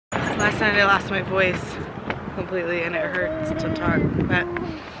Last night I lost my voice completely and it hurts to talk, but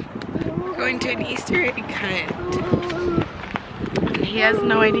we're going to an Easter egg hunt. And he has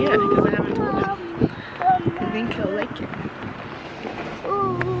no idea because I haven't told him. I think he'll like it.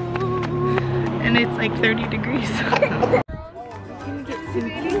 And it's like 30 degrees. I'm gonna get some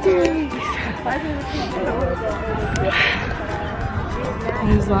Easter eggs.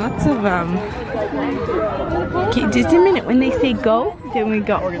 There's lots of okay, just a minute. When they say go, then we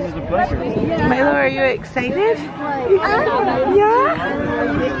go. Milo, are you excited? Yeah?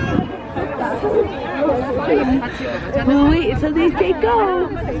 We'll wait until they say go.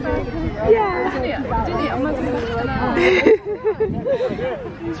 Yeah.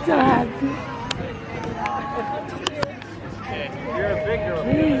 So happy. You're a big girl.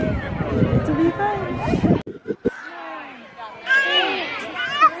 This will be fun.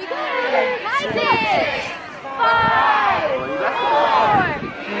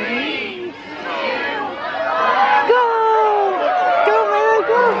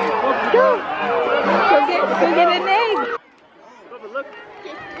 Go get an egg. Look.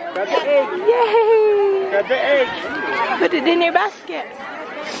 Grab the egg. Yay! Grab the egg. Put it in your basket.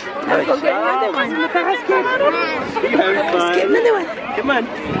 Now we go get another one in the basket. Let's get another one. Come on.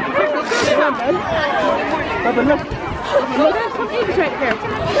 Come on, bud. Bubba, look. Look, there's some eggs right there.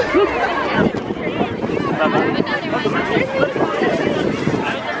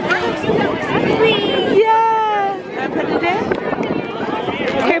 Yeah! Can I put it in?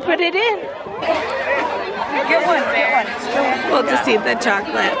 Here, put it in. Get one, We'll just eat the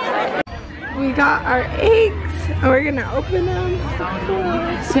chocolate. We got our eggs and we're gonna open them.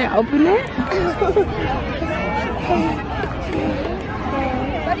 Should I open it?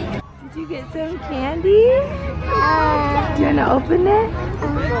 Did you get some candy? Do you wanna open it?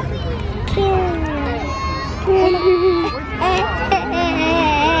 Candy.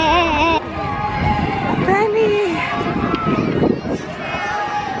 Bunny.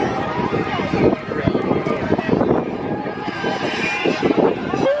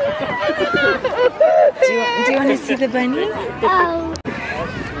 Do you want to see the bunny? Oh.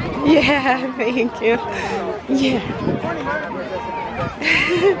 Yeah, thank you. Yeah.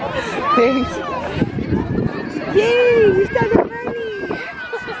 Thanks. Yay, we saw the bunny.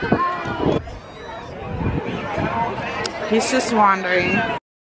 He's just wandering.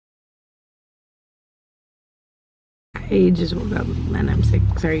 He just woke up and I'm sick,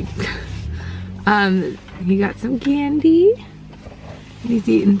 sorry. He got some candy. He's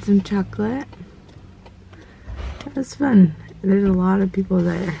eating some chocolate. That was fun. There's a lot of people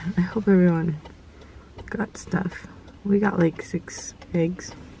there. I hope everyone got stuff. We got like 6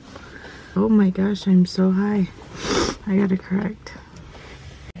 eggs. Oh my gosh, I'm so high. I gotta correct.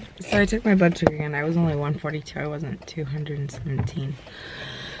 So I took my blood sugar again. I was only 142. I wasn't 217.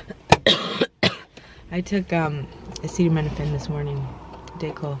 I took acetaminophen this morning.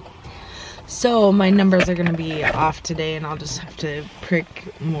 Dayquil. So my numbers are gonna be off today and I'll just have to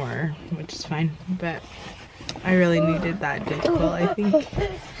prick more, which is fine. But I really needed that Dayquil, I think.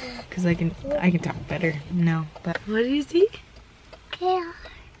 Cause I can talk better now. But what do you see? Yeah.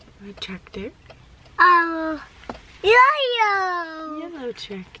 A tractor. Oh. Yellow. Yellow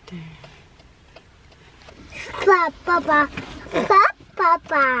tractor. Papa.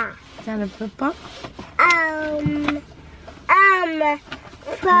 Papa. Is that a football?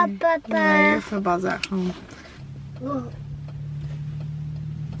 Papa. No, your football's at home. Whoa.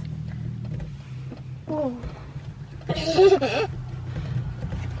 Whoa.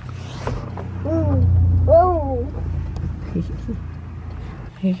 Whoa.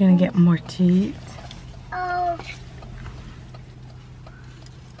 You're gonna get more to eat. Oh.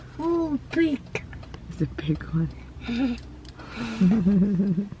 Ooh, big. It's a big one.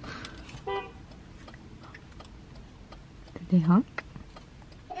 Did they honk?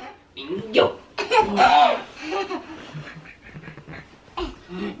 Yo.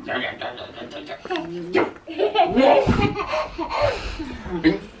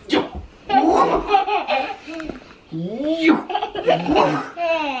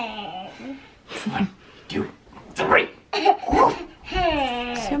 One, two, three.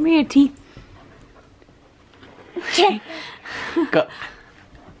 Show me your teeth. Go.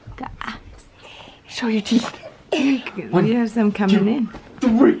 Show your teeth. We have some coming in.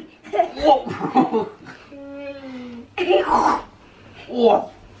 3. Whoa.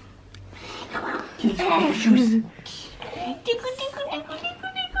 Whoa. Can you take off your shoes?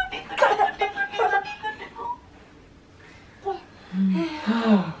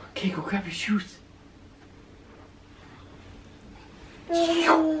 Okay, go grab your shoes.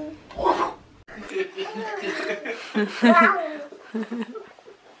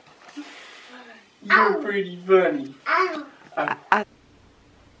 You're pretty funny.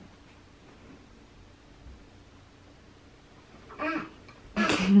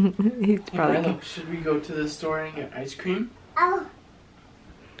 He's probably Milo, should we go to the store and get ice cream? Oh.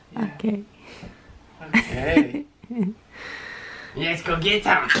 Yeah. okay. Okay. Let's go get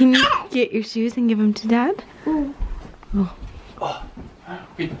some. Can you get your shoes and give them to Dad? Ooh. Oh. Oh,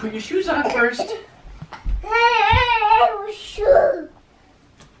 put your shoes on first. Hey, shoe.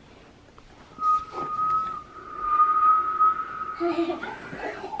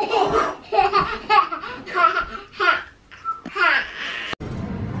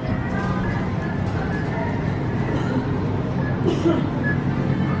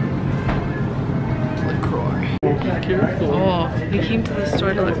 Oh, we came to the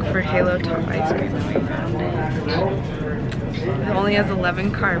store to look for Halo Top ice cream and we found it. It only has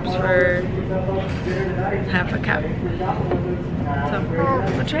 11 carbs for half a cup. So,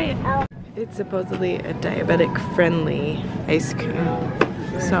 we'll try it. It's supposedly a diabetic friendly ice cream.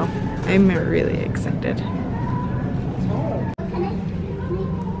 So, I'm really excited.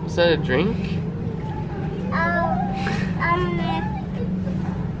 Is that a drink?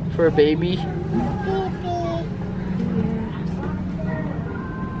 For a baby?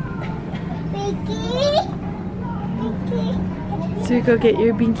 So we go get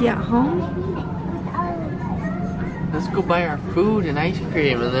your binky at home? Let's go buy our food and ice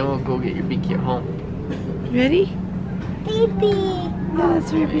cream and then we'll go get your binky at home. Ready? Baby. Yeah,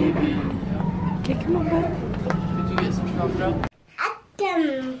 that's right, baby. Okay, come on, bud. Did you get some chocolate?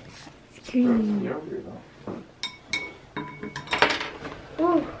 Atom. Scream.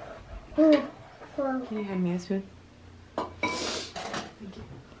 Ooh. Ooh. Ooh. Can you hand me a spoon?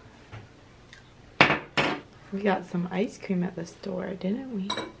 We got some ice cream at the store, didn't we?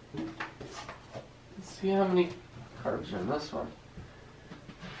 Let's see how many carbs are in this one.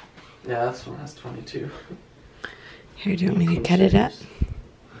 Yeah, this one has 22. Here, do you want me to cut it up?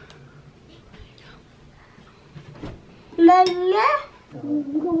 Mama.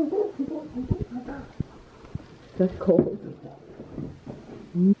 That's cold.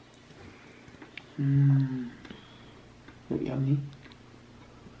 Mmm. Yummy.